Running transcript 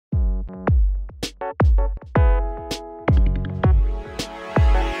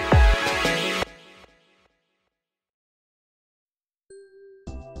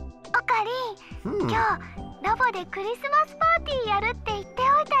ラボでクリスマスパーティーやるって言って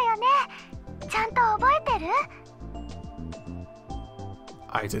おいたよね。ちゃんと覚えてる？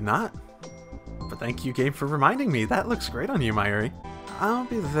 I did not. But thank you, game, for reminding me. That looks great on you, Mayuri. I'll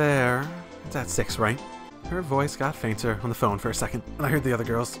be there. It's at 6, right? Her voice got fainter on the phone for a second, and I heard the other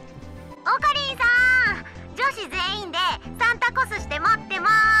girls. Okabe-san! 女子全員でサンタコスして待ってま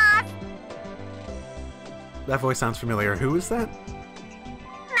す。 That voice sounds familiar. Who is that? 待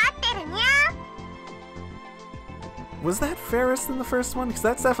ってるにゃ。 Was that Ferris in the first one? Because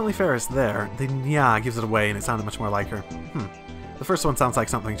that's definitely Ferris there. The nya gives it away, and it sounded much more like her. The first one sounds like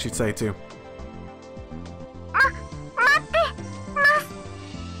something she'd say, too. 待ってます。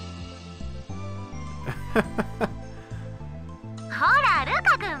ほら、ル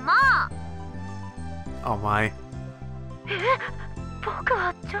カ君も。 Oh my. 僕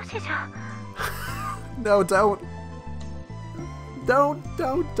は女子じゃ。 No, don't. Don't.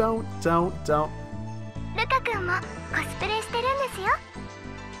 ルカ君もコスプレしてるんですよ。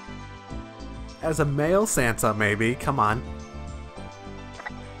 As a male Santa, maybe. Come on.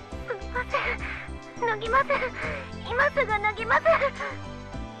 すみません。脱ぎます。今すぐ脱ぎます。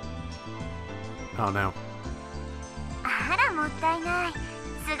 Oh no. あら、もったいない。す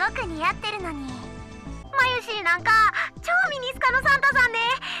ごく似合ってるのに。マユシーなんか超ミニスカのサンタさんで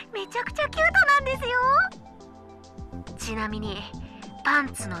めちゃくちゃキュートなんですよ。ちなみにパ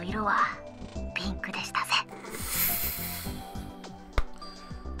ンツの色はピンクでしたぜ。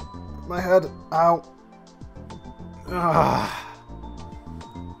 My head. Ow. ふぶ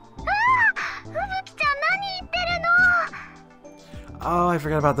きちゃん何言ってるの？ Oh, I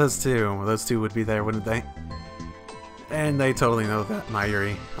forgot about those two. Those two would be there, wouldn't they? And they totally know that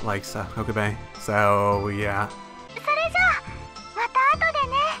Mayuri likes Okabe. So, yeah. それじゃあまた後で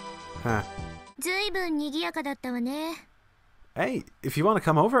ね。 Huh. ずいぶん賑やかだったわね。 Hey, if you want to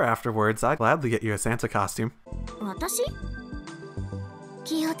come over afterwards, I'd gladly get you a Santa costume. 私？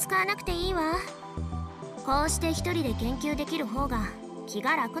気を使わなくていいわ。こうして一人で研究できる方が気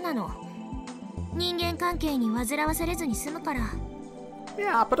が楽なの。人間関係に煩わされずに済むから。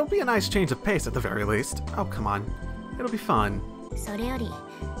 Yeah, but it'll be a nice change of pace at the very least. Oh, come on. It'll be fun. それより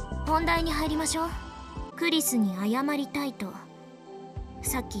本題に入りましょう。クリスに謝りたいと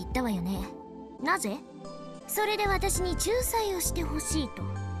さっき言ったわよね。なぜ？それで私に仲裁をしてほしいと。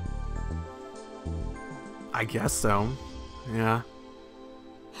 I guess so. Yeah.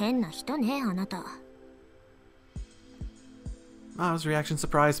 変な人ね、あなた。 Mao's reaction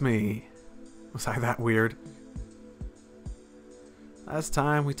surprised me. Was I that weird? Last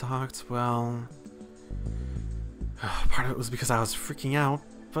time we talked, well... part of it was because I was freaking out,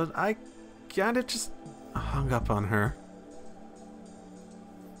 but I kinda just hung up on her.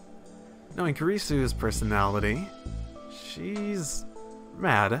 Knowing Karisu's personality, she's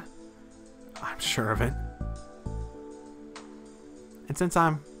mad. I'm sure of it. And since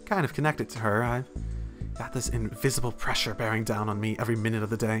I'm kind of connected to her, I've got this invisible pressure bearing down on me every minute of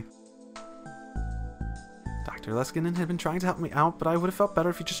the day. Dr. Leskinen had been trying to help me out, but I would have felt better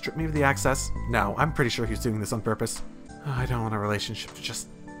if he just stripped me of the access. No, I'm pretty sure he's doing this on purpose. I don't want a relationship to just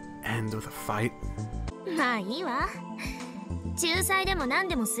end with a fight. まあいいわ。仲裁でも何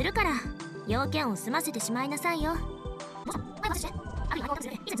でもするから、要件を済ませてしまいなさいよ。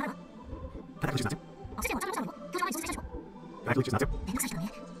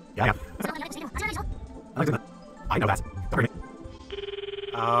Yeah. I know that.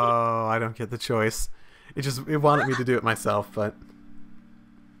 Oh, I don't get the choice. It wanted me to do it myself, but...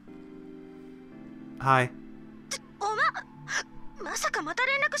 Hi.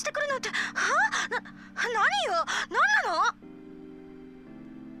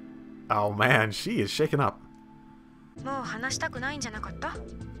 Oh man, she is shaken up.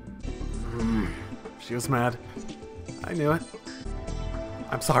 She was mad. I knew it.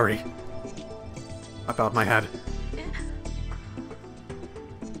 I'm sorry. I bowed my head.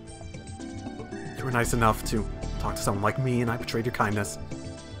 You were nice enough to talk to someone like me, and I betrayed your kindness.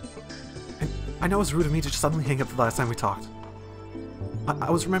 And I know it was rude of me to just suddenly hang up the last time we talked.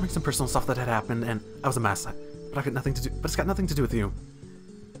 I was remembering some personal stuff that had happened, and I was a mess. But it's got nothing to do with you.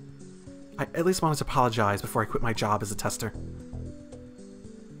 I at least wanted to apologize before I quit my job as a tester.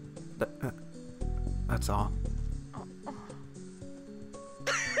 That's all.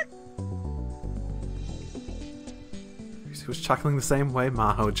 He was chuckling the same way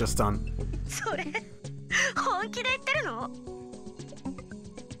Maho had just done.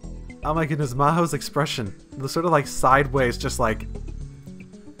 Oh my goodness, Maho's expression. The sort of like sideways, just like...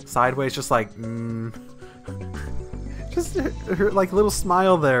 just her like little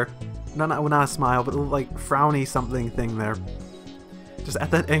smile there. No, not a smile, but like frowny something thing there. Just at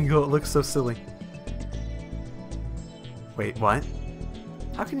that angle, it looks so silly. Wait, what?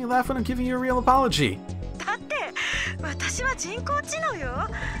 How can you laugh when I'm giving you a real apology? だって私は人工知能よ。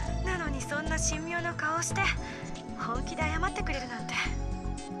なのにそんな神妙な顔して本気で謝ってくれるなんて。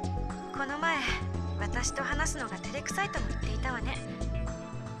この前私と話すのが照れくさいとも言っていたわね。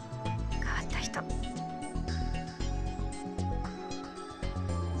変わった人。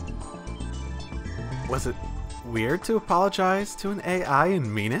Was it weird to apologize to an AI and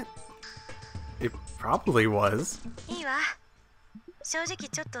mean it? It probably was. いいわ。正直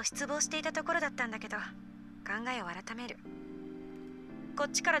ちょっと失望していたところだったんだけど、考えを改める。こ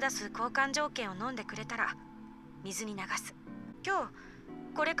っちから出す交換条件を飲んでくれたら水に流す。今日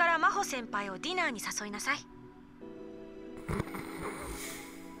これから真帆先輩をディナーに誘いなさい。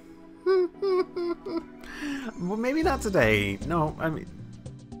Well, maybe not today. No, I mean,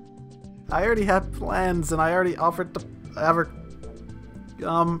 I already had plans and I already offered to ever.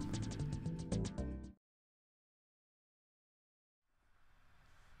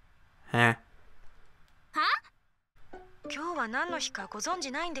 Huh? 今日は何の日かご存知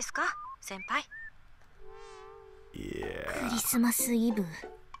ないんですか、先輩。Yeah. クリスマスイブ。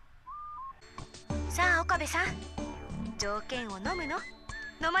さあ岡部さん、条件を飲むの？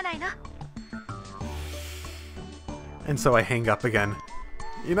飲まないの？ And so I hang up again.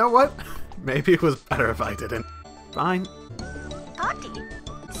 You know what? Maybe it was better if I didn't. Fine. パーティ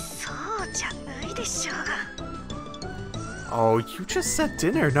ー？そうじゃないでしょうが。Oh, you just said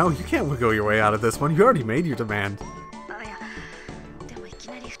dinner. No, you can't wiggle your way out of this one. You already made your demand. あ、いや、でもいき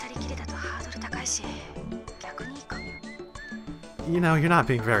なり二人きりだとハードル高いし、逆にいいかも。You know, you're not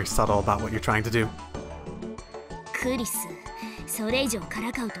being very subtle about what you're trying to do. クリス、それ以上か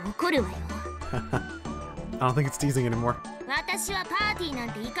らかうと怒るわよ。I don't think it's teasing anymore. 私はパーティーなん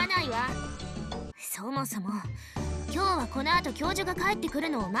て行かないわ。そもそも今日はこの後教授が帰ってくる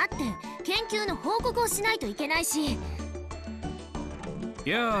のを待って研究の報告をしないといけないし。い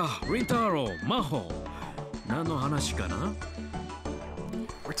やー、リンタロウ、マホ、何の話かな？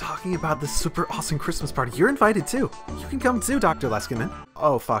 We're talking about this super awesome Christmas party. You're invited too. You can come too, Dr. Leskinen.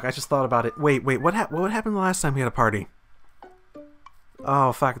 Oh fuck, I just thought about it. Wait, what happened the last time we had a party?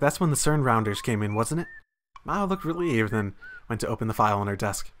 Oh fuck, that's when the CERN rounders came in, wasn't it? Mao looked relieved, then went to open the file on her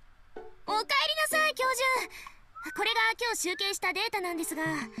desk. おかえりなさい、教授。これが今日集計したデータなんですが。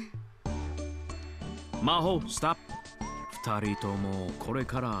マホ、ストップ。二人ともこれ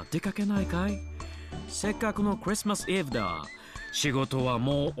から出かけないかい？せっかくのクリスマスイブだ。仕事は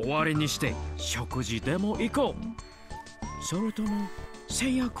もう終わりにして食事でも行こう。それとも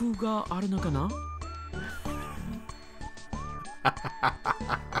制約があるのかな？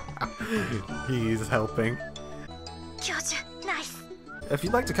 He's helping. 教授、ナイス。If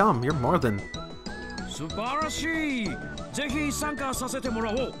you'd like to come, you're more than... 素晴らしい。ぜひ参加させても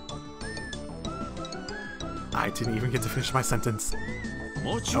らおう。I didn't even get to finish my sentence.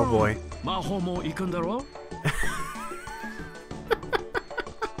 もちろん、 Oh boy. マホも行くんだろ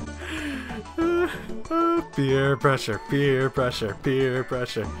Peer pressure, peer pressure, peer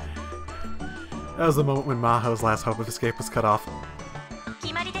pressure. That was the moment when Maho's last hope of escape was cut off.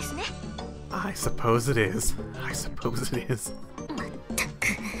 決まりですね。I suppose it is. I suppose it is. まったく。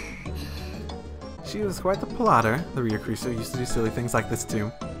She was quite the plotter. The Ryukusu used to do silly things like this too.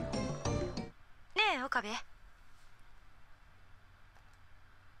 ねえ、岡部。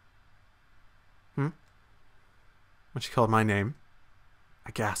When she called my name,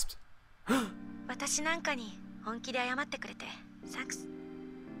 I gasped. 私なんかに本気で謝ってくれてサンクス。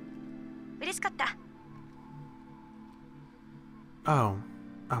嬉しかった。Oh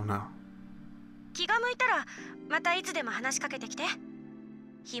no. 気が向いたらまたいつでも話しかけてきて。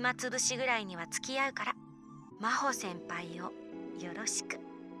暇つぶしぐらいには付き合うから、真帆先輩をよろしく。ク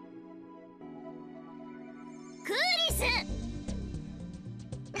リス。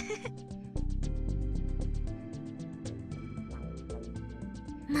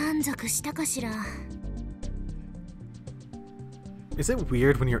満足したかしら。 Is it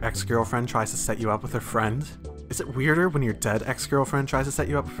weird when your ex-girlfriend tries to set you up with her friend? Is it weirder when your dead ex-girlfriend tries to set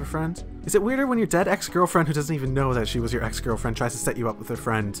you up with her friend? Is it weirder when your dead ex-girlfriend who doesn't even know that she was your ex-girlfriend tries to set you up with her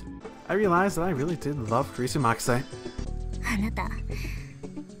friend? I realized that I really did love Kurisu Makise. あなた、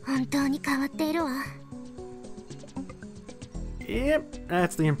本当に変わっているわ。Yep,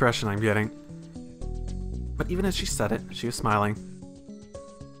 that's the impression I'm getting. But even as she said it, she was smiling.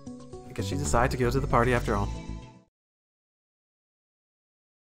 I guess she decided to go to the party after all.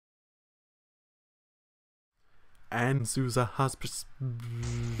 And Suza Hospice.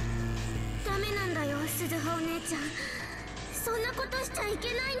 ダメなんだよ、鈴葉お姉ちゃん。そんなことしちゃい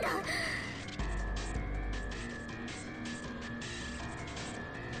けないんだ。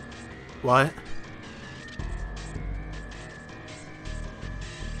What?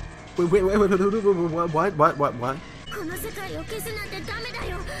 What? この世界を消すなんてダメだ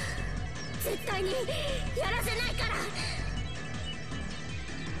よ。絶対にやらせないから。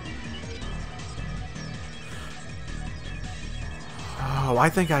 Oh, I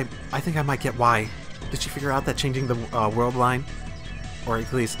think I might get why. Did she figure out that changing the world line, or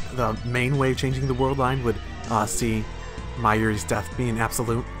at least the main way of changing the world line, would see Mayuri's death being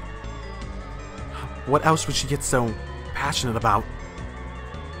absolute? What else would she get so passionate about?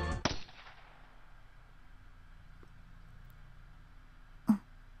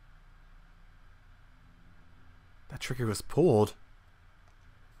 That trigger was pulled.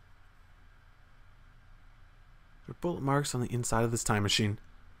 There are bullet marks on the inside of this time machine.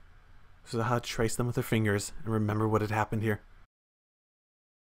 Suzaha traced them with her fingers and remembered what had happened here.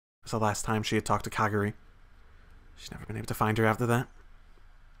 It was the last time she had talked to Kaguri. She's never been able to find her after that.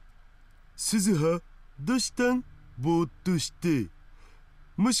 Suzaha, どうしたん? ぼーっとして。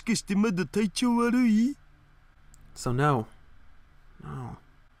もしかしてまだ体調悪い? So no. No.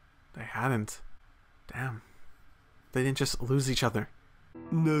 They hadn't. Damn. They didn't just lose each other.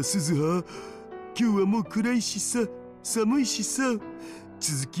 なあ、Suzaha、今日はもう暗いしさ、寒いしさ、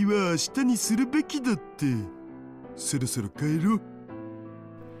続きは明日にするべきだって。そろそろ帰ろう。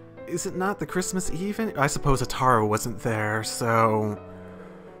Is it not the Christmas Eve? I suppose Ataru wasn't there, so...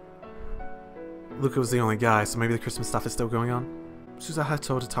 Luca was the only guy, so maybe the Christmas stuff is still going on? Suzaha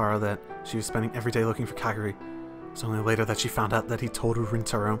told Ataru that she was spending every day looking for Kaguri. It was only later that she found out that he told her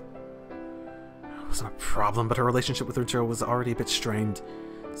Rintaro. It wasn't a problem, but her relationship with Rintaro was already a bit strained.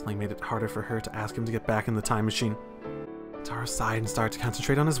 Something made it harder for her to ask him to get back in the time machine. Ataru sighed and started to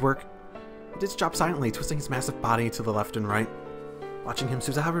concentrate on his work. He did his job silently, twisting his massive body to the left and right. Watching him,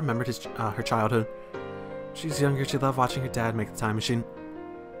 Suzaha remembered her childhood. When she was younger, she loved watching her dad make the time machine.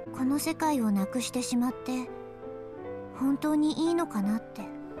 この世界をなくしてしまって本当にいいのかなって。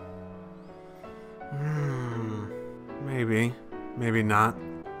Maybe. Maybe not.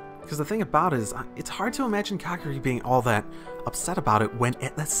 Because the thing about it is, it's hard to imagine Kaguri being all that upset about it when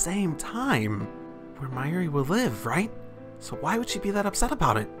at the same time, where Mayuri will live, right? So why would she be that upset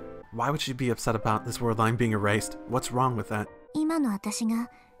about it? Why would she be upset about this world line being erased? What's wrong with that? 今の私が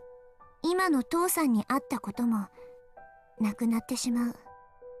今の父さんに会ったこともなくなってしま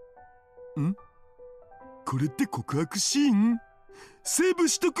う。ん？これって告白シーン？セーブ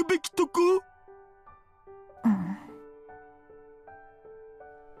しとくべきとこ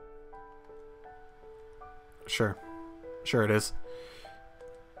？Sure. Sure it is.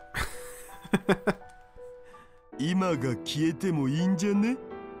 今が消えてもいいんじゃね？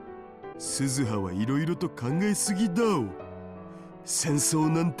鈴葉はいろいろと考えすぎだお。戦争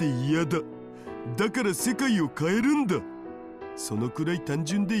なんて嫌だ。だから世界を変えるんだ。そのくらい単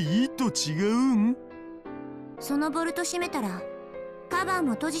純でいいと違うん？そのボルト閉めたらカバー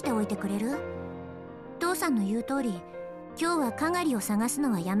も閉じておいてくれる？父さんの言う通り、今日はかがりを探す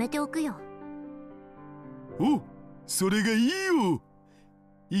のはやめておくよ。お、それがいいよ。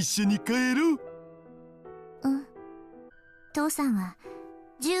一緒に帰ろう。うん。父さんは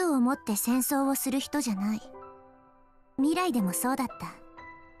銃を持って戦争をする人じゃない。未来でもそうだっ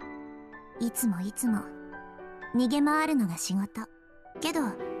た。いつも逃げ回るのが仕事。けど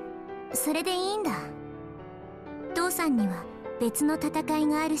それでいいんだ。父さんには別の戦い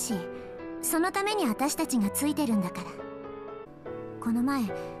があるし、そのために私たちがついてるんだから。この前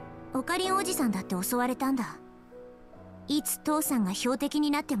オカリンおじさんだって襲われたんだ。いつ父さんが標的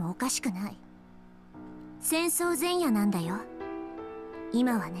になってもおかしくない。戦争前夜なんだよ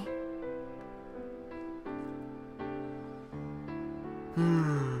今はね。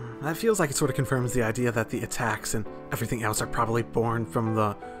That feels like it sort of confirms the idea that the attacks and everything else are probably born from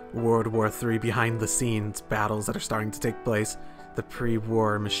the World War III behind the scenes battles that are starting to take place. The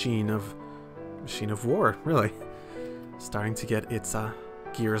pre-war machine of war, really. Starting to get its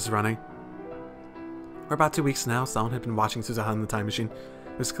gears running. For about 2 weeks now, someone had been watching Suzaha in the time machine.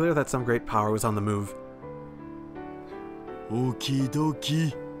 It was clear that some great power was on the move. Okie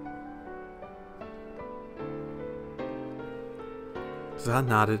dokie. Suzaha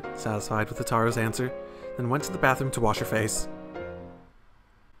nodded, satisfied with Ataru's answer, then went to the bathroom to wash her face.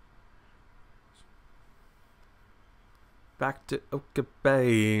 Back to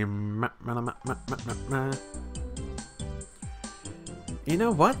Okabe. You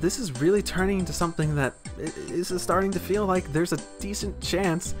know what? This is really turning into something that is starting to feel like there's a decent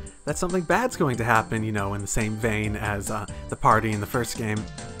chance that something bad's going to happen, you know, in the same vein as the party in the first game.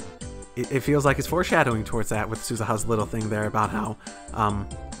 It feels like it's foreshadowing towards that with Suzaha's little thing there about how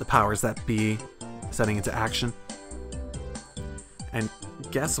the powers that be setting into action. And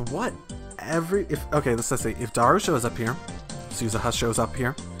guess what? Okay, let's say if Daru shows up here, Suzaha shows up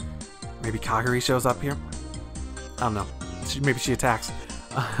here, maybe Kaguri shows up here? I don't know. Maybe she attacks.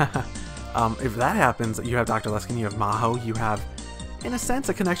 If that happens, you have Dr. Luskin, you have Maho, you have, in a sense,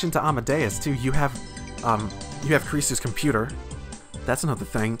 a connection to Amadeus too. You have Kurisu's computer. That's another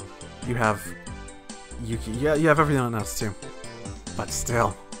thing. You have Yuki. Yeah, you have everyone else too. But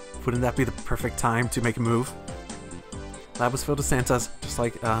still, wouldn't that be the perfect time to make a move? Lab was filled with Santas, just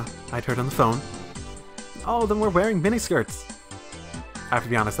like I'd heard on the phone. All of them were wearing miniskirts. I have to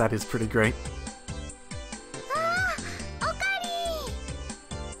be honest, that is pretty great. Okabe!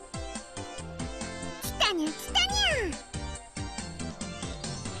 来たにゃ来たにゃ。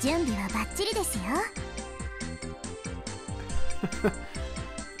準備はバッチリですよ。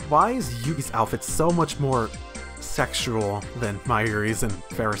Why is Yuki's outfit so much more sexual than Mayuri's and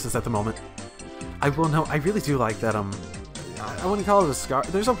Ferris's at the moment? I will know, I really do like that, I wouldn't call it a scar.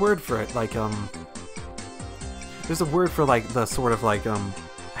 There's a word for it, like, there's a word for, like, the sort of, like,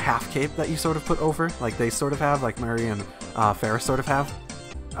 half cape that you sort of put over, like they sort of have, like Mayuri and Ferris sort of have.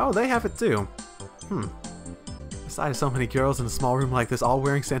 Oh, they have it too. Besides, so many girls in a small room like this, all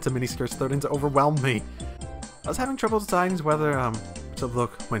wearing Santa miniskirts, threatening to overwhelm me. I was having trouble deciding whether, to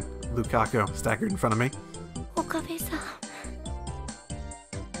look when Lukaku staggered in front of me. Okabe-san.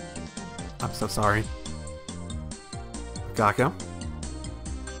 I'm so sorry. Lukaku?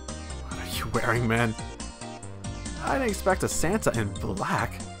 What are you wearing, man? I didn't expect a Santa in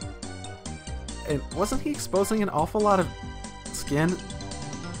black. And wasn't he exposing an awful lot of skin?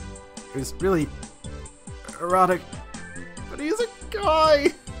 It was really erotic. But he's a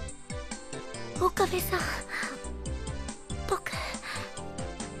guy! Okabe-san.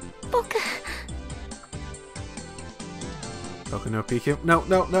 Boku no Piku? No.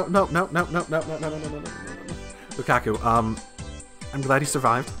 Lukaku, I'm glad he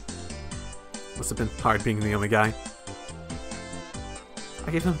survived. Must have been hard being the only guy.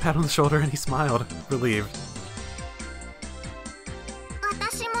 I gave him a pat on the shoulder and he smiled, relieved.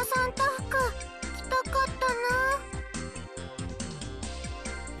 私もサンタ服着たかったな。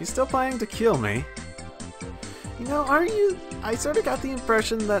 He's still planning to kill me. You know, aren't you... I sort of got the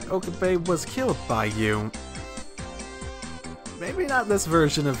impression that Okabe was killed by you. Maybe not this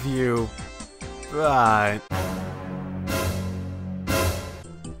version of you, but...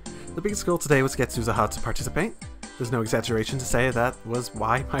 The biggest goal today was to get Suzuha to participate. There's no exaggeration to say that was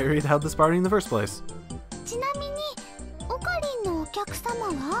why Mayuri held this party in the first place. ちなみに、オカリンのお客様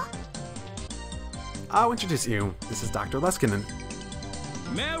は？ I'll introduce you. This is Dr. Leskinen.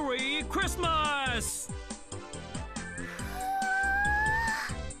 Merry Christmas!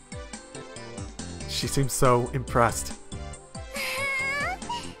 She seems so impressed.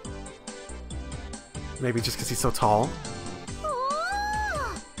 Maybe just because he's so tall.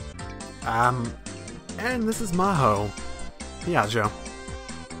 And this is Maho. Yeah, Joe.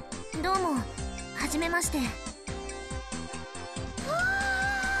 どうも、はじめまして。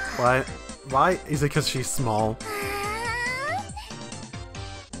 What? Why? Is it because she's small?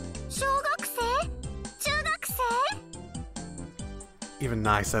 小学生？中学生？ Even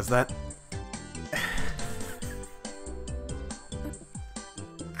Nai says that.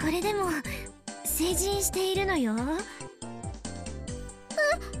 これでも成人しているのよ。ごめん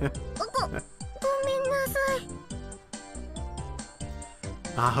なさい。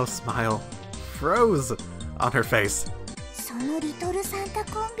 Maho's smile froze on her face. そのリトルサンタ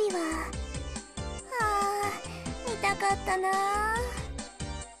コンビは、見たかったな。だ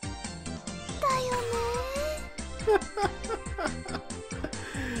よね。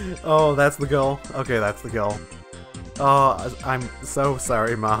 Oh, that's the goal. Okay, that's the goal. Oh, I'm so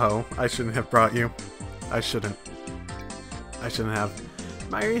sorry, Maho. I shouldn't have brought you. I shouldn't have.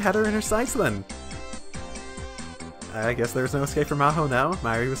 Mayuri had her in her sights then. I guess there's no escape for Maho now.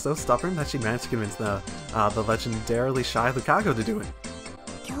 Mayuri was so stubborn that she managed to convince the legendarily shy Lukaku to do it.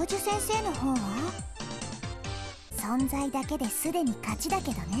 教授先生の方は？存在だけですでに勝ちだ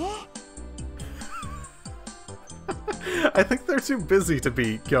けどね。I think they're too busy to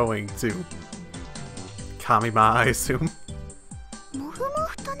be going to Kamima, I assume. もふも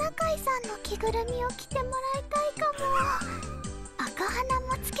ふトナカイさんの着ぐるみを着てもらいたいかも。赤鼻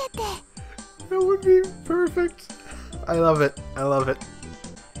もつけて。 That would be perfect. I love it. I love it.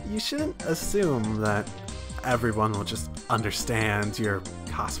 You shouldn't assume that everyone will just understand your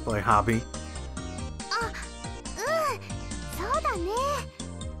cosplay hobby. そうだね。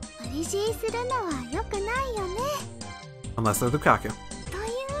無理強いするのは良くないよね。 Unless they're Lukaku. というわ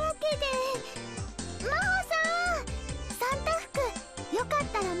けで、真帆さん、サンタ服よかっ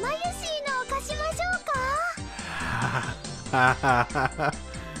たらマユシーのを貸しましょうか？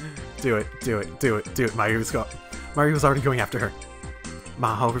 Do it, Mayuri was already going after her.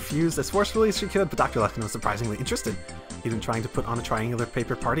 Maho refused as forcefully as she could, but Dr. Leskinen was surprisingly interested, even trying to put on a triangular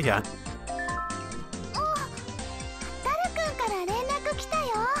paper party hat.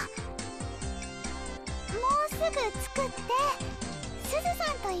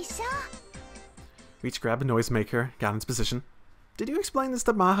 We each grabbed a noisemaker, got into position. Did you explain this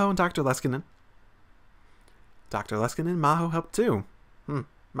to Maho and Dr. Leskinen? Dr. Leskinen and Maho helped too.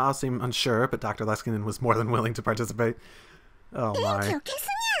 Maho seemed unsure, but Dr. Leskinen was more than willing to participate. Oh my.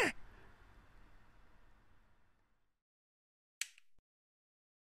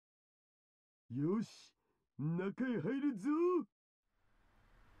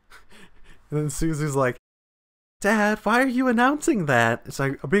 And then Suzu's like, Dad, why are you announcing that? It's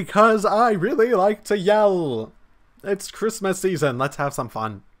like, because I really like to yell. It's Christmas season. Let's have some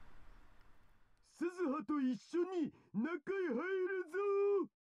fun.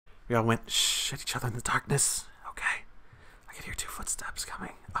 We all went shh at each other in the darkness. Okay. I could hear 2 footsteps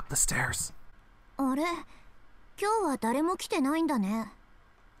coming up the stairs. Daru,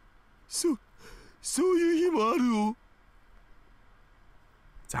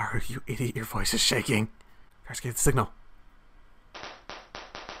 you idiot, your voice is shaking. Guys, get the signal.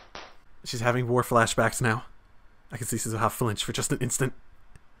 She's having war flashbacks now. I can see Suzuha flinch for just an instant.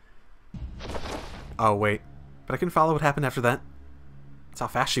 Oh, wait. But I can follow what happened after that. That's how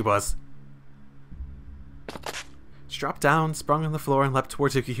fast she was. She dropped down, sprung on the floor, and leapt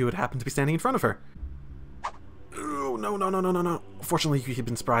towards Yuki, who had happened to be standing in front of her. Oh, no. Fortunately, Yuki had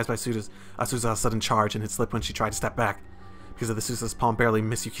been surprised by Suzuha's sudden charge and had slipped when she tried to step back. Because of the Suzuha's palm barely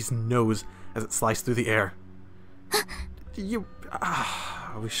missed Yuki's nose as it sliced through the air.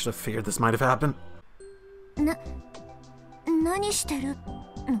 We should have figured this might have happened.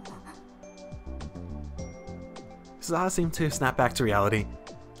 Suzuha seemed to snap back to reality,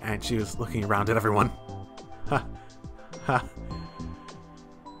 and she was looking around at everyone.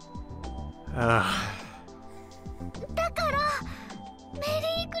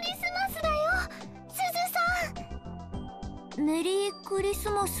 Merry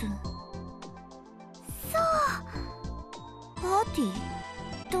Christmas. Party?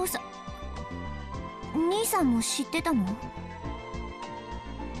 父さん、兄さんも知ってたの?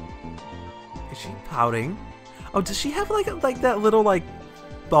 Is she pouting? Oh, does she have like that little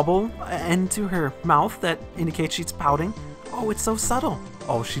bubble end to her mouth that indicates she's pouting? Oh, it's so subtle.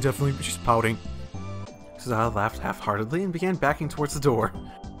 Oh, she's pouting. Suzuha laughed half-heartedly and began backing towards the door.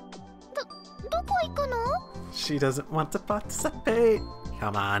 She doesn't want to participate.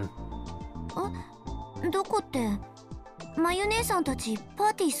 Come on. どこって、まゆ姉さんたちパ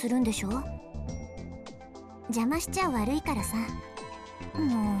ーティーするんでしょ? 邪魔しちゃ悪いからさ。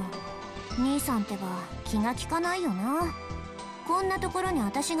もう、兄さんってば気が利かないよな。こんなところに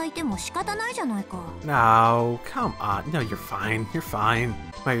私がいても仕方ないじゃないか。No, come on. No, you're fine. You're fine.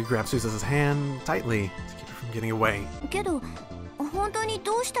 Mayu grabbed Suzuha's hand tightly to keep her from getting away. けど、本当に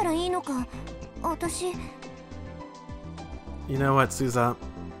どうしたらいいのか、私。You know what, Suzuha?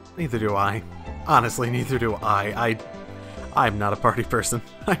 Neither do I. Honestly, neither do I. I'm not a party person.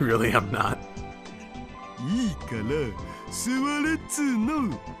 I really am not.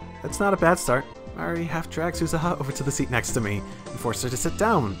 That's not a bad start. I already half dragged Suzuha over to the seat next to me and forced her to sit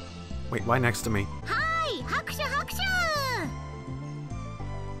down. Wait, why next to me? Hi! Hakushu, hakushu!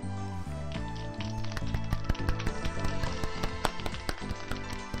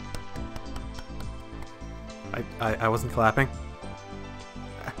 I wasn't clapping.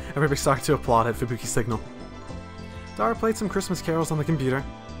 Everybody started to applaud at Fubuki's signal. Dara played some Christmas carols on the computer,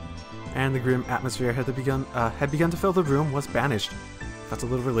 and the grim atmosphere had begun to fill the room was banished. Felt a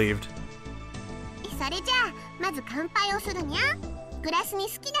little relieved. それじゃあ、まず乾杯をするにゃ。グラスに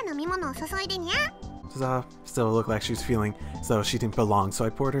好きな飲み物を注いでにゃ。Suzuha still looked like she was feeling as though she didn't belong, so I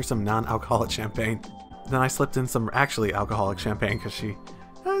poured her some non-alcoholic champagne. Then I slipped in some actually alcoholic champagne because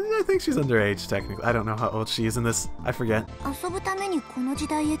I think she's underage technically. I don't know how old she is in this. I forget. 遊ぶためにこの時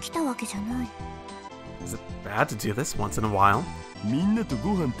代へ来たわけじゃない。Is it bad to do this once in a while? みんなと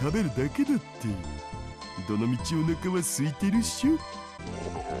ご飯食べるだけだって。どのみちお腹は空いてるっしょ。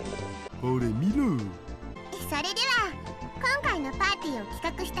ほれ見ろ。それでは今回のパーティーを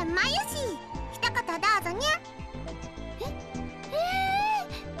企画したまゆし、一言どうぞにゃ。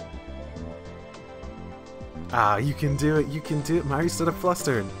Ah, you can do it, you can do it. Mari stood up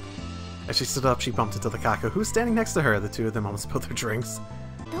flustered. As she stood up, she bumped into the Kako, who was standing next to her. The two of them almost spilled their drinks.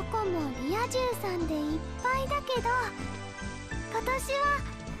 どこもリア充さんでいっぱいだけど、今年は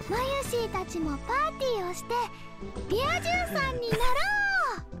まゆしたちもパーティーをしてリア充さんになろう。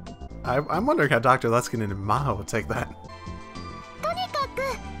I'm wondering how Dr. Leskinen and Maho would take that. とにかく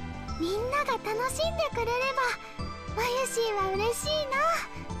みんなが楽しんでくれればまゆしは嬉しいな。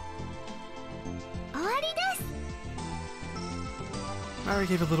Mayuri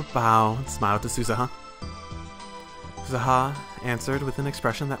gave a little bow and smiled to Suzuha. Suzuha answered with an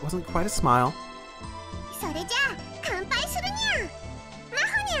expression that wasn't quite a smile. それじゃあ乾杯するにゃ。マ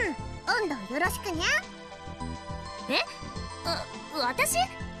ホにゃん、温度よろしくにゃ。私？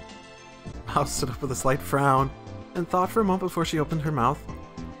 Mao stood up with a slight frown and thought for a moment before she opened her mouth.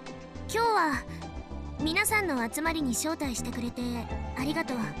 今日は皆さんの集まりに招待してくれてありが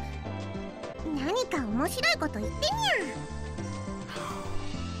とう。何か面白いこと言ってにゃ。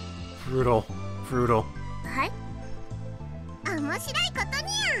Brutal. Brutal. はい。面白いこと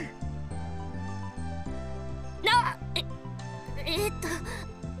にゃ。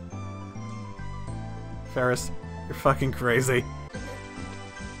Ferris, you're fucking crazy.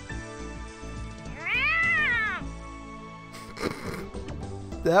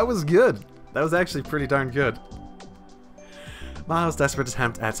 That was good. That was actually pretty darn good. Miles' desperate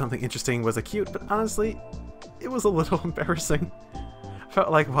attempt at something interesting was cute, but honestly, it was a little embarrassing. I felt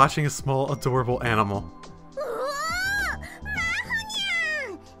like watching a small, adorable animal.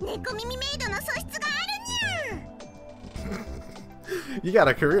 You got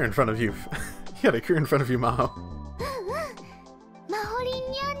a career in front of you. You got a career in front of you, Maho.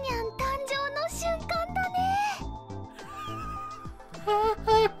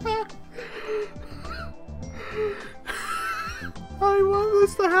 I want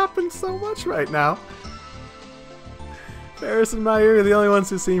this to happen so much right now. Ferris and Mayuri are the only ones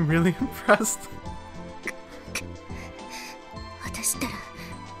who seem really impressed.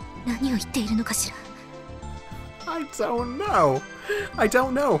 I don't know. I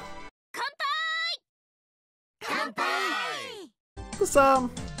don't know. It's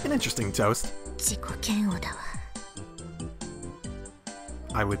an interesting toast.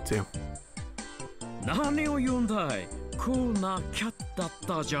 I would too. 何を言うんだい？クールなキャットだっ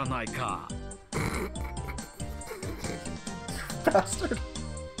たじゃないか。Bastard.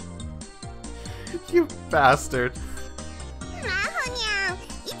 You bastard. マホにゃん、い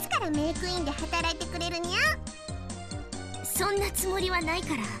つからメイクインで働いてくれるにゃ。そんなつもりはない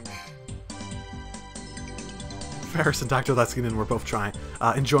から。Ferris and Dr. Leskinen were both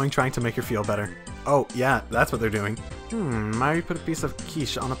enjoying trying to make her feel better. Oh, yeah, that's what they're doing. Mayuri put a piece of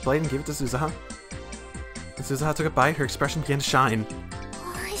quiche on a plate and gave it to Suzuha. When Suzuha took a bite, her expression began to shine.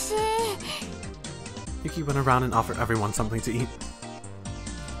 Yuki went around and offered everyone something to eat.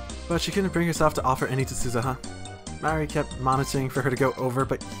 But she couldn't bring herself to offer any to Suzuha. Mayuri kept monitoring for her to go over,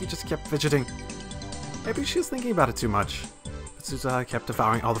 but he just kept fidgeting. Maybe she was thinking about it too much. But Suzuha kept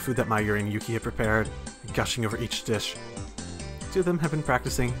devouring all the food that Mayuri and Yuki had prepared, gushing over each dish. The two of them had been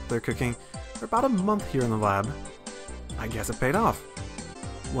practicing their cooking for about a month here in the lab. I guess it paid off.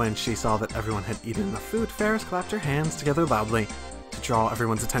 When she saw that everyone had eaten enough food, Ferris clapped her hands together loudly to draw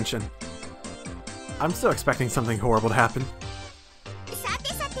everyone's attention. I'm still expecting something horrible to happen.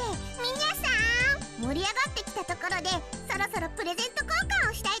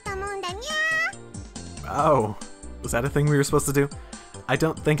 Oh, was that a thing we were supposed to do? I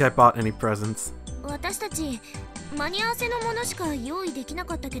don't think I bought any presents. Mao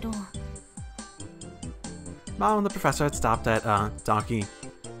and the professor had stopped at, Donkey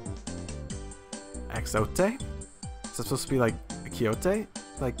Exote? Is that supposed to be like a Kyote?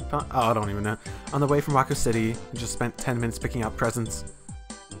 Like, oh, I don't even know. On the way from Wako City, we just spent 10 minutes picking out presents.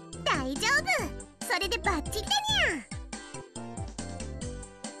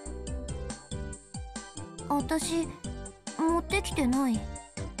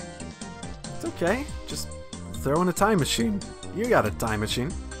 It's okay. Just throw in a time machine. You got a time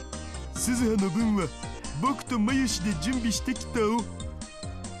machine. 鈴葉の分は僕とマユシで準備してきたお。マユ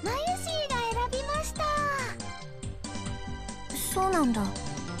シが選びました。そうなんだ。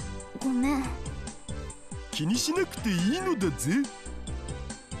ごめん。気にしなくていいのだぜ。いいの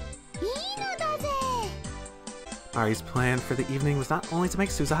だぜ。Ari's plan for the evening was not only to make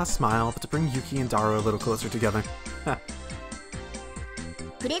Suzuha smile, but to bring Yuki and Daru a little closer together.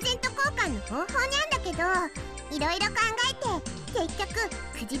 プレゼント交換の方法にゃんだけど、いろいろ考えて結局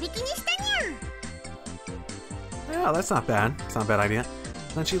くじ引きにしたにゃん。Yeah, that's not bad. It's not a bad idea.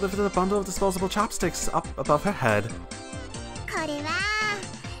 Then she lifted a bundle of disposable chopsticks up above her head. これは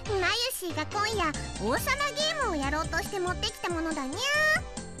マユシが今夜王様ゲームをやろうとして持ってきたものだにゃ。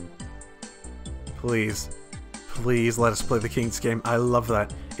Please, please let us play the King's game. I love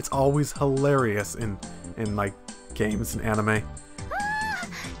that. It's always hilarious in like games and anime.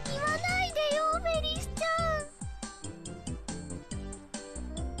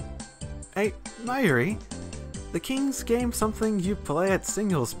 Hey, Mayuri, the King's game something you play at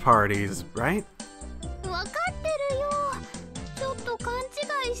singles parties, right? わかってるよ。ちょっと勘違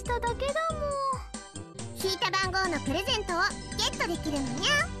いしただけだもん。秘聞いた番号のプレゼントをゲットできるのに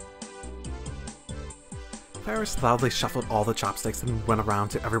ゃ。 Paris loudly shuffled all the chopsticks and went around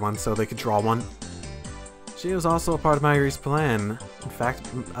to everyone so they could draw one. She was also a part of Mayuri's plan. In fact,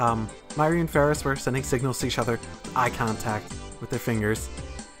 Mayuri and Ferris were sending signals to each other with eye contact with their fingers.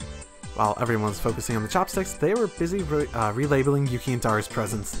 While everyone was focusing on the chopsticks, they were busy relabeling Yuki and Dara's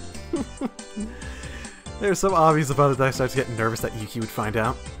presents. They were so obvious about it that I started to get nervous that Yuki would find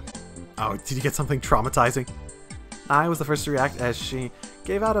out. Oh, did you get something traumatizing? I was the first to react as she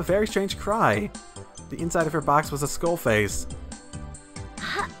gave out a very strange cry. The inside of her box was a skull face.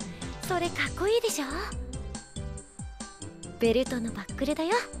 あ、それかっこいいでしょ。ベルトのバックルだ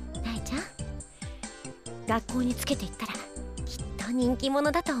よ、ナイちゃん。学校につけていったらきっと人気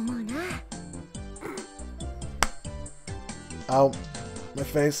者だと思うな。Oh, my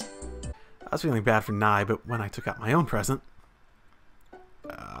face. I was feeling bad for Nai, but when I took out my own present...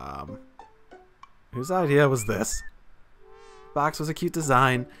 whose idea was this? Box was a cute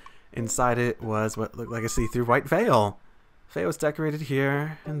design. Inside it was what looked like a see-through white veil. Faye was decorated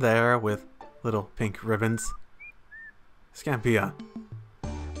here and there with little pink ribbons. Scampia.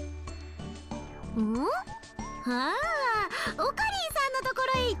 ん？ああ、オカリンさんのとこ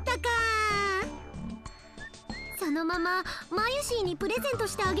ろへ行ったか。そのままマユシーにプレゼント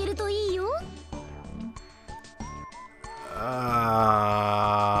してあげるといいよ。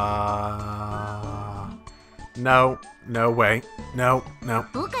No, no way. No, no.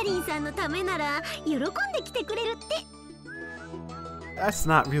 オカリンさんのためなら喜んで来てくれるって。That's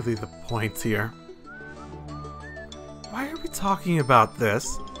not really the point here. Why are we talking about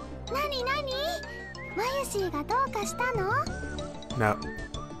this? なになに？マユシーがどうかしたの？ No.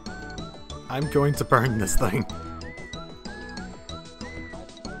 I'm going to burn this thing.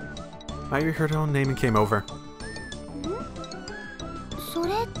 Mayuri heard her own name and came over. そ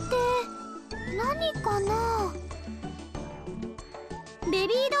れって何かな？ベ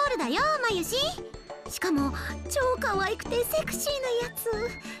ビードールだよ、マユシ。しかも超可愛くてセクシーなやつ。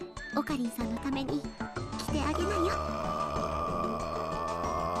オカリンさんのために着てあげなよ。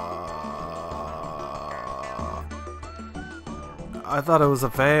I thought it was a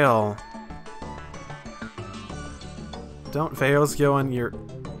veil. Don't veils go on your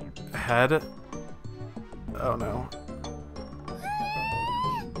head? Oh no.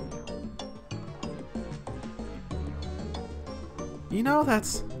 You know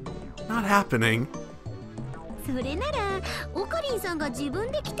that's not happening. それならオカリンさんが自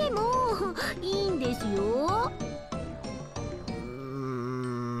分で着てもいいんですよ。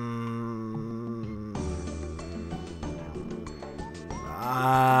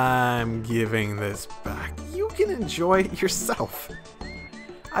I'm giving this back. You can enjoy it yourself.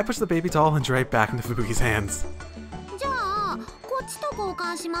 I pushed the baby doll and drew it back into Fubuki's hands. じゃあこっちと交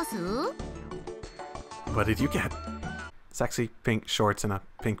換します？ What did you get? Sexy pink shorts and a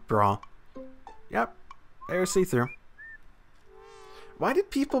pink bra. Yep, they're see-through. Why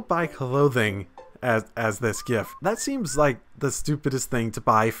did people buy clothing as this gift? That seems like the stupidest thing to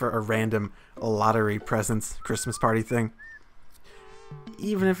buy for a random lottery presents Christmas party thing.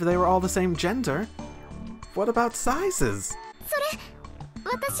 Even if they were all the same gender. What about sizes? それ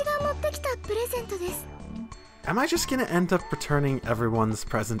私が持ってきたプレゼントです。 Am I just gonna end up returning everyone's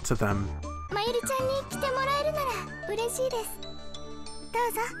present to them? マユリちゃんに着てもらえるなら嬉しいです。ど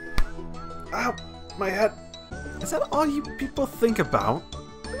うぞ。 Ow, my head. Is that all you people think about?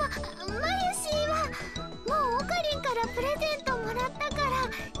 マユシーはもうオカリンからプレゼントもらったから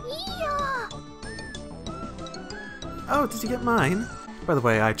いいよ。 Oh, did you get mine? By the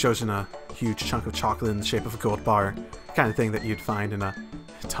way, I'd chosen a huge chunk of chocolate in the shape of a gold bar. The kind of thing that you'd find in a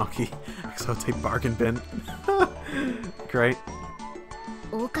Donkey Exote bargain bin. Great.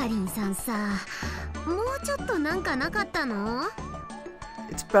 オカリンさんさ、もうちょっとなんかなかったの？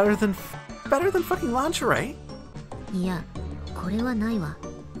 It's better than fucking lingerie. いや、これはないわ。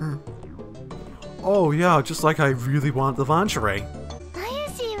うん。 Oh yeah, just like I really want the lingerie. マユ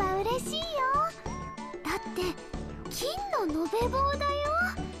シーは嬉しいよ。だって金の延べ棒だよ。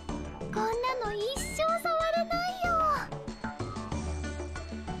こんなの一生触れないよ。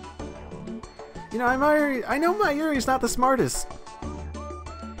You know, I know Mayuri's not the smartest.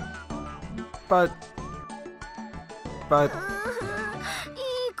 But いい子だ、マユ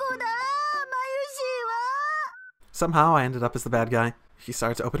シーは。 somehow I ended up as the bad guy. She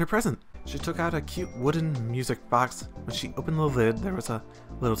started to open her present. She took out a cute wooden music box. When she opened the lid, there was a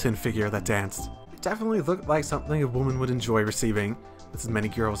little tin figure that danced. It definitely looked like something a woman would enjoy receiving. With as many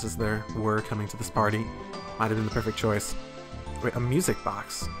girls as there were coming to this party. Might have been the perfect choice. Wait, a music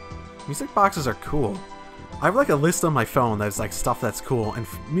box. Music boxes are cool. I have like a list on my phone that's like stuff that's cool, and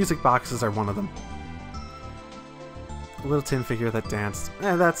music boxes are one of them. A little tin figure that danced.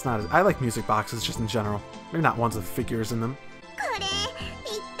 That's not it. I like music boxes just in general. They're not ones with figures in them. これ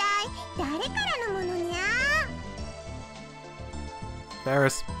一体誰からのものにゃ？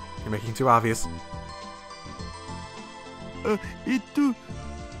 Ferris, you're making too obvious.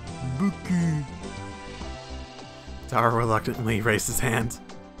 僕 Taro reluctantly raised his hand.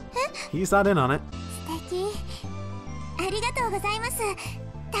 He's not in on it. 素敵。ありがとうございます。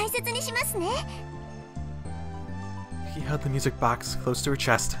大切にしますね。 He held the music box close to her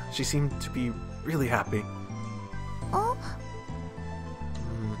chest. She seemed to be really happy. お、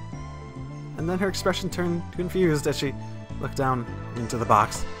 And then her expression turned confused as she looked down into the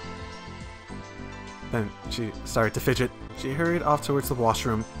box. Then she started to fidget. She hurried off towards the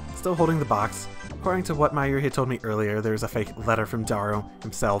washroom, still holding the box. According to what Mayuri had told me earlier, there's a fake letter from Daro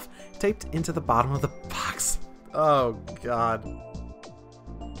himself taped into the bottom of the box. Oh god.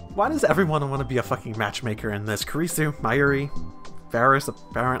 Why does everyone want to be a fucking matchmaker in this? Kurisu, Mayuri, Ferris,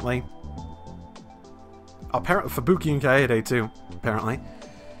 apparently. Fubuki and Kaede too, apparently.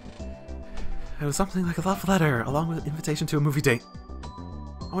 It was something like a love letter, along with an invitation to a movie date.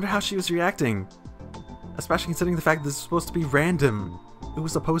 I wonder how she was reacting. Especially considering the fact that this was supposed to be random. It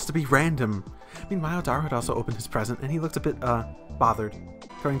was supposed to be random. Meanwhile, Daro had also opened his present, and he looked a bit, bothered.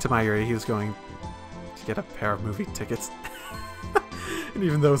 According to Mayuri, he was going to get a pair of movie tickets. And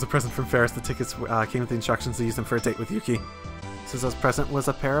even though it was a present from Ferris, the tickets came with the instructions to use them for a date with Yuki. Suzuha's present was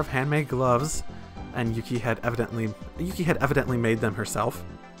a pair of handmade gloves, and Yuki had evidently made them herself.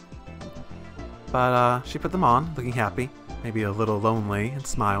 But she put them on, looking happy, maybe a little lonely, and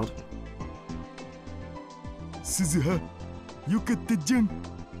smiled. 鈴葉よかったじゃん。っ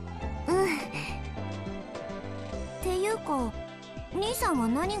ていうか、兄さんは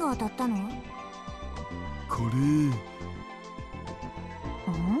何が当たったの？これ。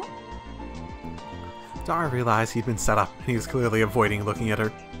Dara realized he'd been set up, and he was clearly avoiding looking at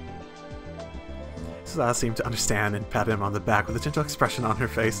her. Suzuha seemed to understand and patted him on the back with a gentle expression on her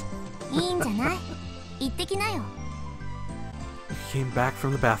face. いいんじゃない？行ってきなよ。 She came back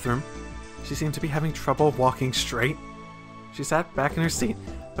from the bathroom. She seemed to be having trouble walking straight. She sat back in her seat,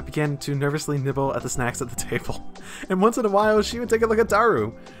 but began to nervously nibble at the snacks at the table. And once in a while, she would take a look at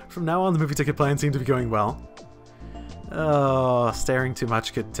Daru. From now on, the movie ticket plan seemed to be going well. Oh, staring too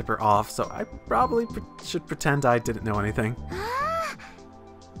much could tip her off, so I probably should pretend I didn't know anything.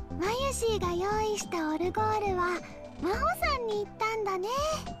 マユシーが用意したオルゴールは真帆さんに行ったんだね。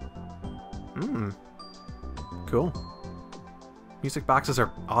Cool. Music boxes are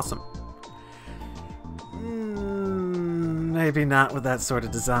awesome. Maybe not with that sort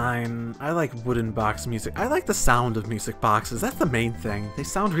of design. I like wooden box music. I like the sound of music boxes. That's the main thing. They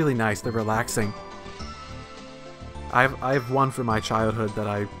sound really nice. They're relaxing. I have one from my childhood that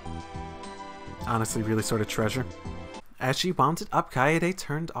I honestly really sort of treasure. As she wound it up, Kaede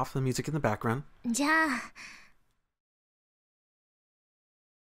turned off the music in the background. じゃあ。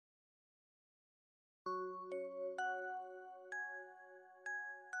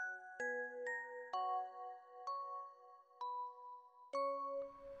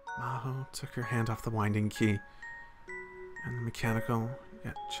 Maho took her hand off the winding key, and the mechanical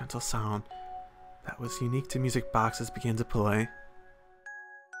yet gentle sound that was unique to music boxes began to play.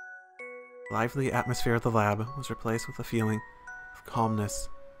 The lively atmosphere of the lab was replaced with a feeling of calmness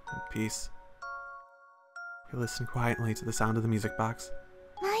and peace. He listened quietly to the sound of the music box.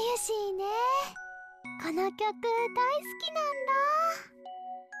 マユシーね。この曲大好きなん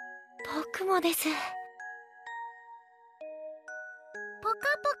だ。僕もです。ポカ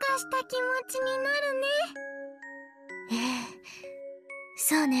ポカした気持ちになるね。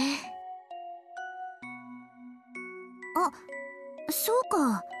そうね。あ、そう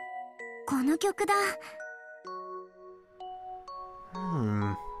か。この曲だ。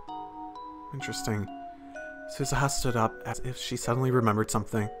Interesting. Suzuha stood up as if she suddenly remembered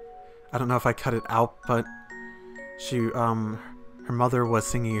something. I don't know if I cut it out, but her mother was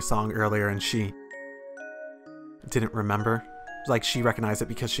singing a song earlier and she didn't remember. Like, she recognized it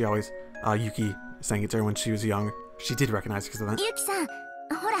because she always, Yuki sang it to her when she was young. She did recognize it because of that. ユキさん、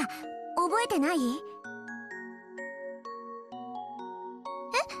ほら、覚えてない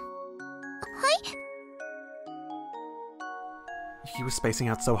？Yuki was spacing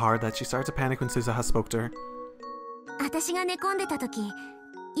out so hard that she started to panic when Suzuha spoke to her. 私が寝込んでた時、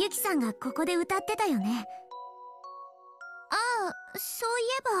ユキさんがここで歌ってたよね。ああ、そうい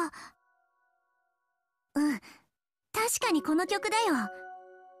えば。確かにこの曲だよ。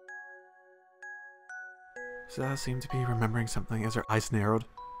Suzuha seemed to be remembering something as her eyes narrowed.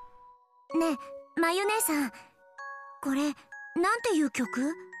 ねえ、まゆ姉さん、これ、なんていう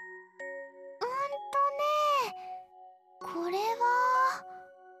曲？これは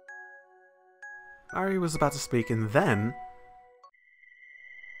Ari was about to speak, and then...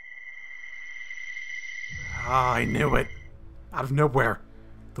 Ah, I knew it! Out of nowhere,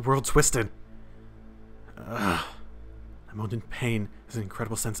 the world twisted. Ugh. I moaned in pain as an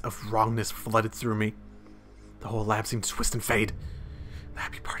incredible sense of wrongness flooded through me. The whole lab seemed to twist and fade. The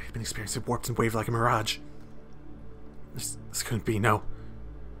happy party had been experiencing warped and waved like a mirage. This couldn't be, no.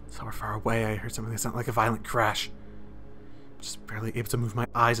 Somewhere far away, I heard something that sounded like a violent crash. Just barely able to move my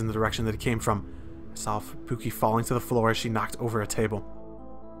eyes in the direction that it came from. I saw Fubuki falling to the floor as she knocked over a table.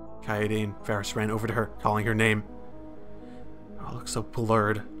 Kaede and Ferris ran over to her, calling her name. It all looked so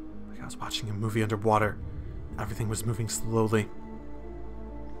blurred, like I was watching a movie underwater. Everything was moving slowly.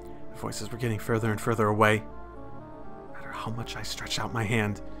 The voices were getting further and further away. No matter how much I stretched out my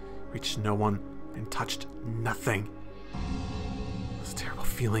hand, reached no one, and touched nothing. It was a terrible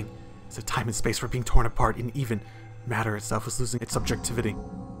feeling, as if time and space were being torn apart, and even matter itself was losing its subjectivity.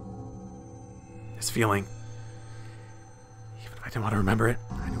 This feeling, even if I didn't want to remember it,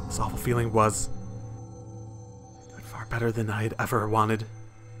 I knew what this awful feeling was. It went far better than I had ever wanted.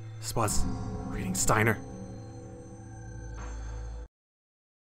 This was reading Steiner.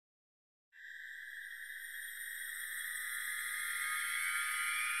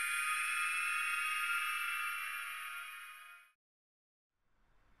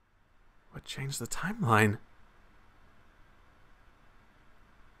 What changed the timeline?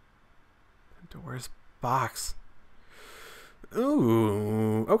 Pandora's box.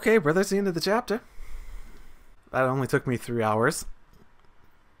 Ooh, okay, bro, that's the end of the chapter. That only took me 3 hours.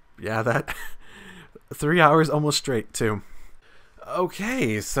 Yeah, that 3 hours almost straight too.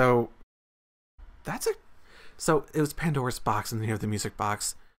 Okay, so so it was Pandora's box and here the music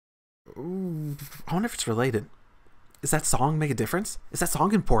box. Ooh, I wonder if it's related. Does that song make a difference? Is that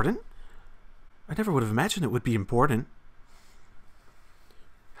song important? I never would have imagined it would be important.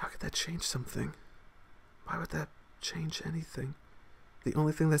 How could that change something? Why would that change anything? The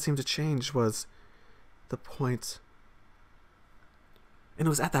only thing that seemed to change was the point. And it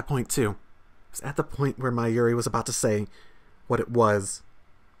was at that point too. It was at the point where Mayuri was about to say what it was.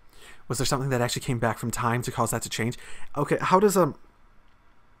 Was there something that actually came back from time to cause that to change? Okay, how does okay,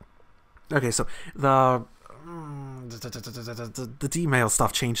 so the D-mail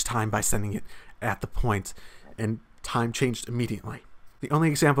stuff changed time by sending it at the point, and time changed immediately. The only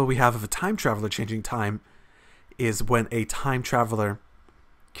example we have of a time traveler changing time is when a time traveler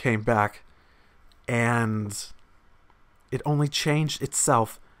came back and it only changed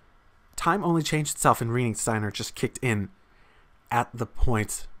itself. Time only changed itself, and reading Steiner just kicked in at the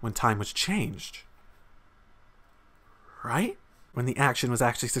point when time was changed. Right? When the action was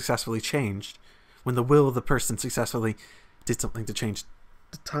actually successfully changed. When the will of the person successfully did something to change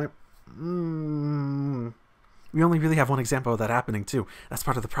the time. We only really have one example of that happening too. That's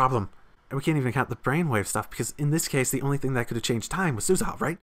part of the problem. And we can't even count the brainwave stuff, because in this case, the only thing that could have changed time was Suzuha,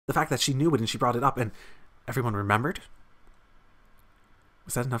 right? The fact that she knew it and she brought it up and everyone remembered?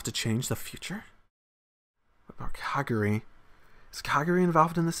 Was that enough to change the future? What about Kaguri? Is Kaguri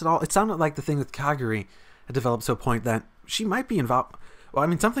involved in this at all? It sounded like the thing with Kaguri had developed to a point that she might be involved. Well, I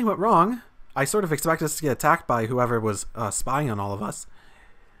mean, something went wrong. I sort of expected us to get attacked by whoever was spying on all of us.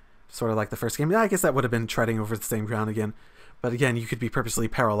 Sort of like the first game. Yeah, I guess that would have been treading over the same ground again. But again, you could be purposely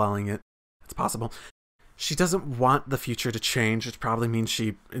paralleling it. It's possible. She doesn't want the future to change, which probably means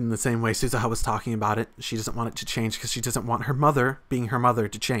she, in the same way Suzuha was talking about it, she doesn't want it to change because she doesn't want her mother, being her mother,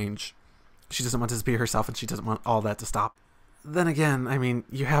 to change. She doesn't want to be herself, and she doesn't want all that to stop. Then again, I mean,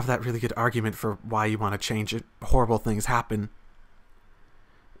 you have that really good argument for why you want to change it. Horrible things happen.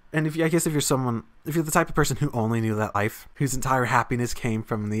 And I guess if you're the type of person who only knew that life, whose entire happiness came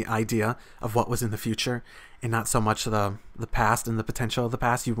from the idea of what was in the future, and not so much the past and the potential of the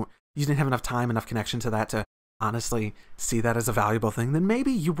past, you didn't have enough time, enough connection to that to honestly see that as a valuable thing, then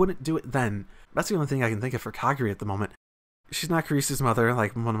maybe you wouldn't do it then. That's the only thing I can think of for Kaguri at the moment. She's not Karisu's mother,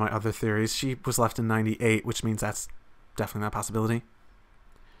 like one of my other theories. She was left in 98, which means that's definitely not a possibility.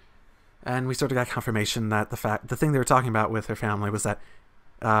 And we sort of got confirmation that the thing they were talking about with her family was that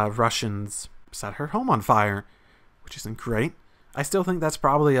Russians set her home on fire, which isn't great. I still think that's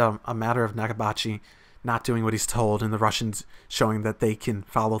probably a matter of Nakabachi not doing what he's told and the Russians showing that they can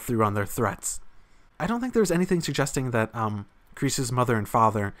follow through on their threats. I don't think there's anything suggesting that Karisu's mother and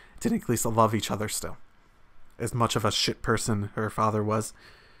father didn't at least love each other still. As much of a shit person her father was.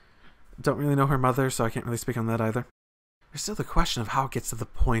 Don't really know her mother, so I can't really speak on that either. There's still the question of how it gets to the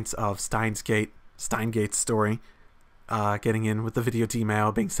point of Steins Gate's story. Getting in with the video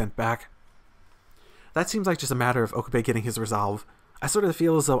D-mail being sent back. That seems like just a matter of Okabe getting his resolve. I sort of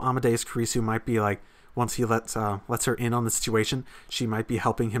feel as though Amadeus Kurisu might be like once he lets her in on the situation, she might be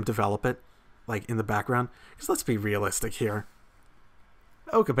helping him develop it, like in the background. Because let's be realistic here.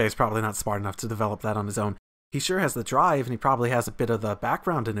 Okabe is probably not smart enough to develop that on his own. He sure has the drive, and he probably has a bit of the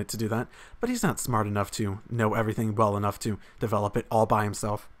background in it to do that, but he's not smart enough to know everything well enough to develop it all by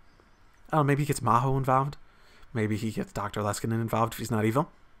himself. I don't know, maybe he gets Maho involved? Maybe he gets Dr. Leskinen involved if he's not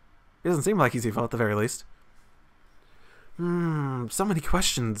evil? He doesn't seem like he's evil at the very least. So many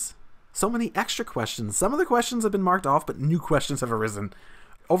questions. So many extra questions. Some of the questions have been marked off, but new questions have arisen.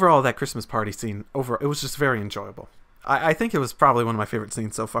 Overall, that Christmas party scene, it was just very enjoyable. I think it was probably one of my favorite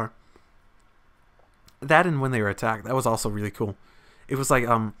scenes so far. That and when they were attacked, that was also really cool. It was like,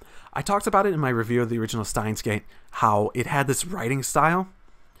 I talked about it in my review of the original Steins Gate, how it had this writing style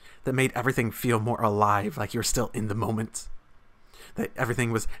that made everything feel more alive, like you were still in the moment. That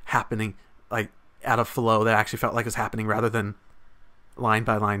everything was happening, like, at a flow that actually felt like it was happening rather than line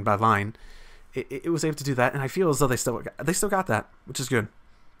by line by line. It was able to do that, and I feel as though they still got that, which is good.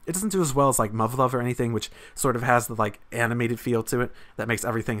 It doesn't do as well as, like, Muv-Luv or anything, which sort of has the, like, animated feel to it that makes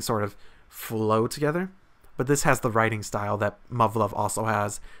everything sort of flow together, but this has the writing style that Muv-Luv also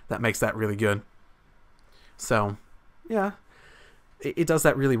has that makes that really good. So yeah, it does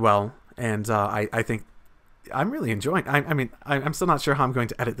that really well, and I think I'm really enjoying. I mean, I'm still not sure how I'm going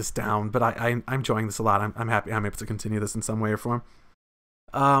to edit this down, but I'm enjoying this a lot. I'm happy I'm able to continue this in some way or form.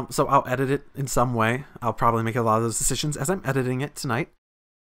 So I'll edit it in some way. I'll probably make a lot of those decisions as I'm editing it tonight.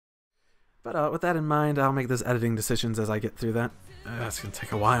 But with that in mind, I'll make those editing decisions as I get through that. That's going to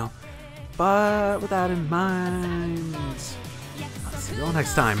take a while. But with that in mind, I'll see you all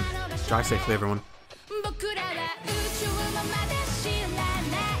next time. Drive safely, everyone.